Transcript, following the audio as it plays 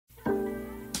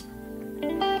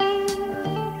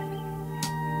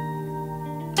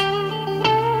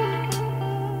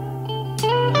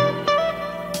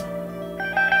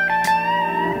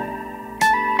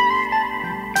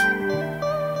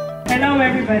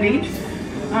family.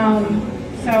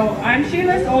 So I'm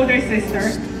Sheila's older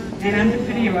sister, and I'm the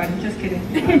pretty one, just kidding.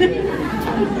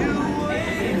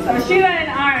 So Sheila and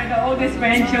I are the oldest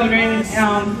grandchildren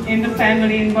in the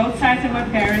family, in both sides of our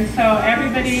parents. So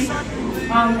everybody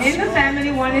in the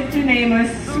family wanted to name us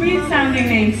sweet sounding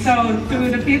names. So to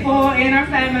the people in our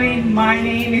family, my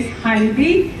name is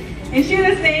Honeybee, and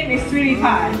Sheila's name is Sweetie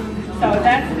Pie.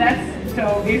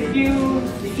 So if you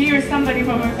hear somebody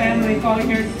from her family calling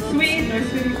her Sweet or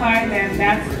Sweetie Pie, then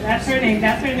that's her name,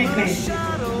 that's her nickname.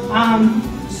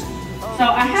 So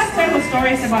I have several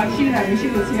stories about Sheila when she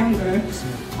was younger.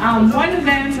 One of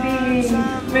them being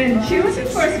when she was in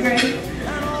first grade,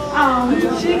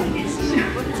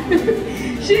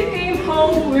 she came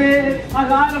home with a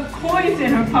lot of coins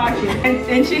in her pocket,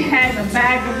 and she had a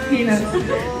bag of peanuts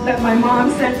that my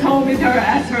mom told me to her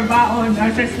as her baon,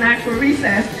 as her snack for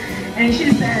recess. And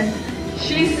she said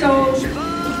she sold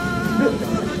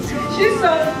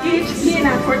each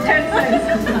peanut for 10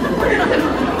 cents.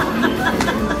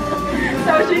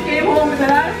 So she came home with a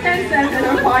lot of 10 cents in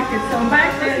her pocket. So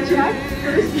back then,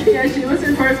 she was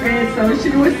in first grade, so she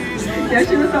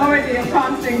was already a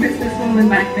promising businesswoman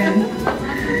back then.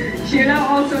 Sheila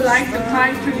also liked to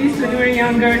climb trees when we were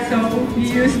younger, so we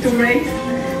used to race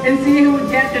and see who would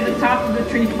get to the top of the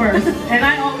tree first. And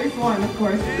I always won, of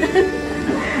course.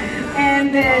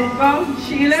 And then, well,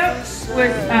 Sheila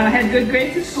had good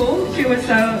grades in school. She was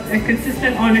a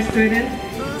consistent honor student,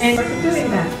 and was doing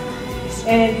that.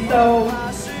 And so,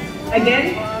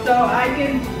 again, I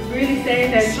can really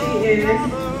say that she is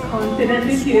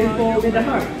confidently beautiful with a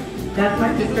heart. That's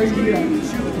my sister Sheila.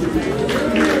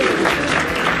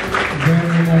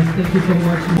 Very nice. Thank you so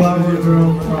much. Flower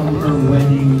girl from her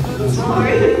wedding.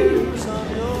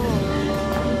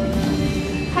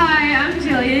 Hi, I'm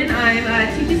Jillian. I'm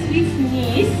Tita Sweet's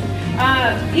niece.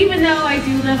 Even though I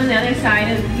do live on the other side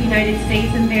of the United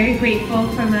States, I'm very grateful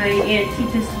for my Aunt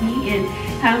Tita Sweet and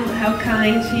how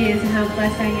kind she is and how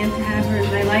blessed I am to have her in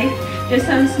my life. Just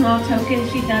some small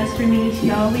tokens she does for me.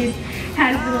 She always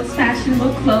has the most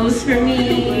fashionable clothes for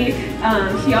me.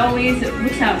 She always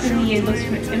looks out for me and looks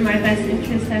in my best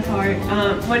interest at heart.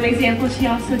 One example she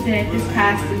also did this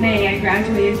past May, I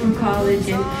graduated from college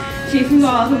and she flew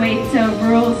all the way to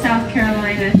rural South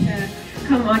Carolina to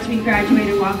come watch me graduate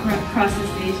and walk across the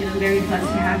stage, and I'm very blessed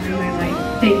to have her in my life.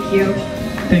 Thank you.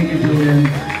 Thank you, Julian.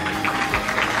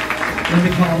 Let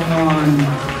me call on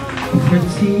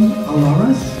Fritzy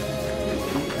Alaras.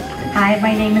 Hi,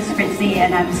 my name is Fritzy,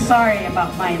 and I'm sorry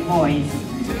about my voice.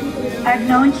 I've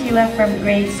known Sheila from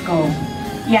grade school.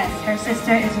 Yes, her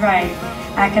sister is right.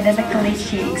 Academically,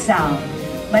 she excelled.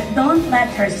 But don't let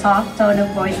her soft tone of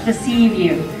voice deceive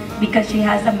you, because she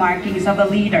has the markings of a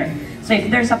leader. So if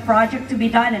there's a project to be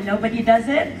done and nobody does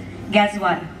it, guess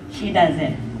what? She does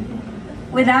it.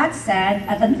 With that said,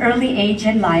 at an early age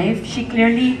in life, she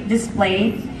clearly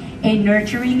displayed a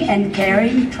nurturing and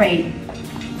caring trait.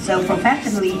 So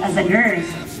professionally, as a nurse,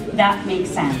 that makes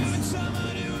sense.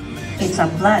 It's a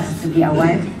plus to be a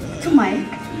wife to Mike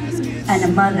and a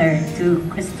mother to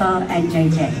Crystal and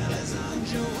JJ.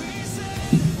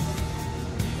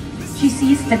 She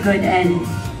sees the good in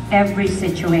every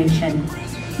situation.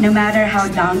 No matter how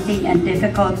daunting and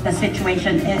difficult the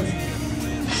situation is,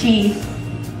 she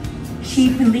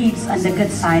believes on the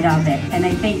good side of it. And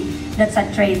I think that's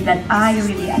a trait that I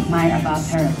really admire about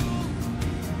her.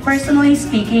 Personally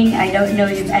speaking, I don't know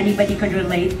if anybody could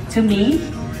relate to me.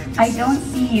 I don't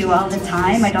see you all the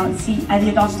time. I don't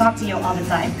talk to you all the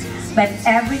time. But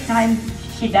every time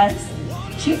she does,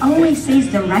 she always says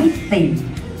the right thing.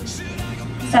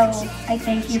 So I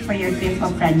thank you for your gift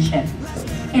of friendship.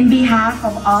 In behalf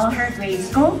of all her grade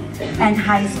school and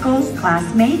high school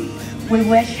classmates, we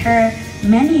wish her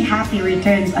many happy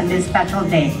returns on this special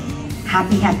day.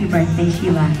 Happy, happy birthday,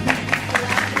 Sheila.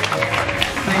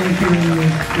 Thank you,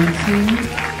 Fritzy.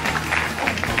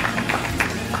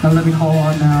 Now let me call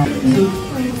on now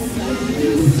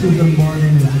Susan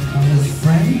Morgan is a college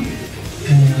friend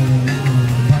and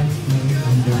bridesmaid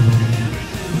on their wedding.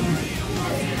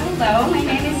 Hello, my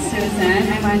name is Susan.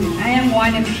 I am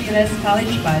one of Sheila's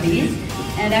college buddies,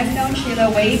 and I've known Sheila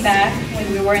way back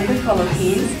when we were in the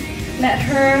Philippines. Met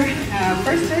her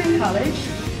first year in college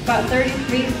about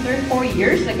 34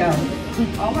 years ago.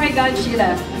 Oh my God,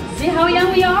 Sheila, see how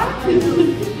young we are?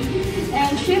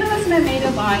 And Sheila was my maid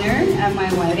of honor at my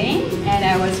wedding, and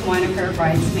I was one of her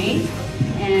bridesmaids,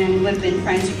 and we've been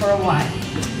friends for a while.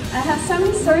 I have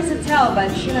some stories to tell,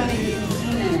 but Sheila maybe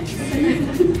 15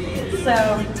 minutes. So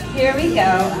here we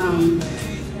go.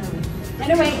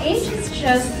 Anyway, age is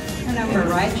just a number,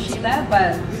 right, Sheila?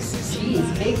 But geez,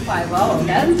 big 50,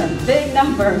 that's a big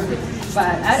number.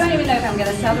 But I don't even know if I'm going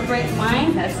to celebrate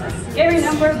mine. That's a scary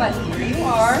number, but here you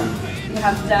are. You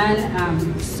have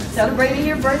done, celebrating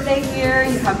your birthday here.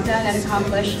 You have done and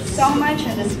accomplished so much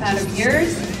in the span of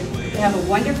years. You have a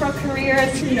wonderful career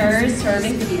as a nurse,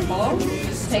 serving people,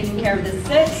 taking care of the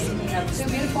sick. You have two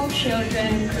beautiful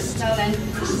children, Crystal and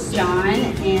John,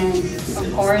 and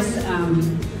of course,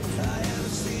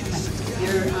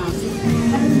 your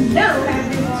hello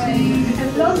everyone.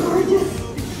 Hello gorgeous.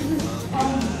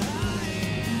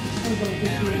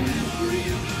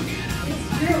 It's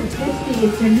true, 50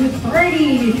 is the new 30,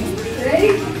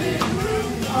 right?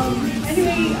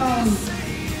 Anyway, I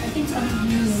think some of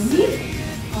you know me.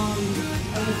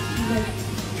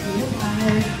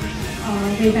 I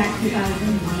was way back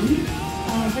 2001.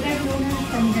 But I've known her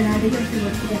from Granada here. We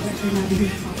worked together at Granada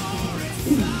Hills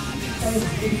Hospital. So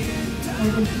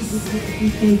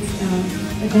it's more than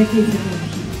a decade ago.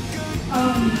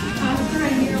 After a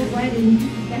year wedding,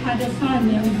 they had a son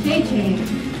named JJ.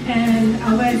 And I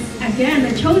was, again,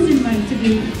 the chosen one to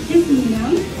be his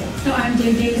medium. So I'm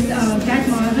JJ's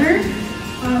godmother.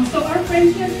 So our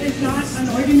friendship is not an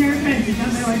ordinary friend. She's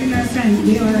not my ordinary friend.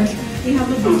 We have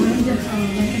a bond, like a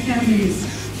family.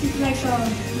 She's like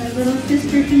my little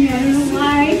sister to me. I don't know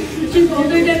why. She's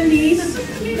older than me. Because of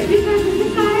the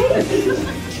size.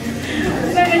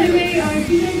 But anyway,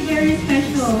 she's very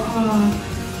special.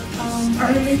 Our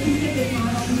relationship is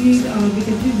not only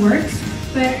because we work,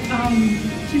 but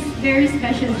she's very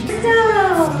special.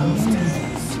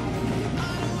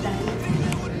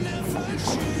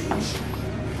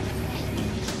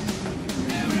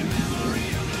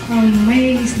 My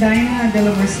name is Diana De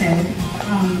La Merced.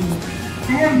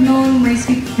 I have known my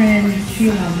sweet friend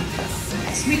Sheila.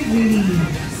 Sweet really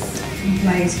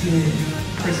implies your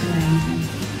personality.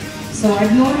 So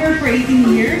I've known her for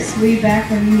 18 years, way back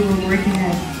when we were working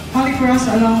at Holy Cross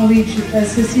along with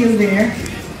Cecile there.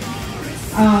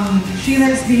 Sheila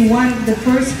has been one of the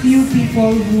first few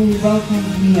people who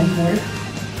welcomed me at work,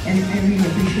 and I really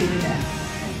appreciated that.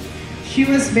 She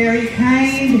was very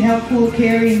kind, helpful,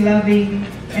 caring, loving,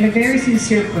 and a very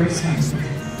sincere person.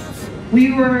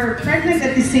 We were pregnant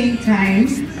at the same time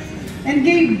and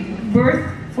gave birth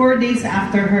 4 days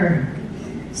after her.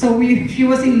 So she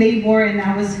was in labor, and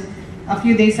I was, a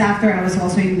few days after, I was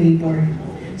also in labor.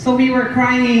 So we were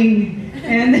crying,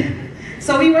 and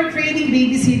so we were creating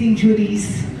babysitting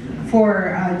duties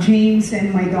for James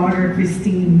and my daughter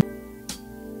Christine.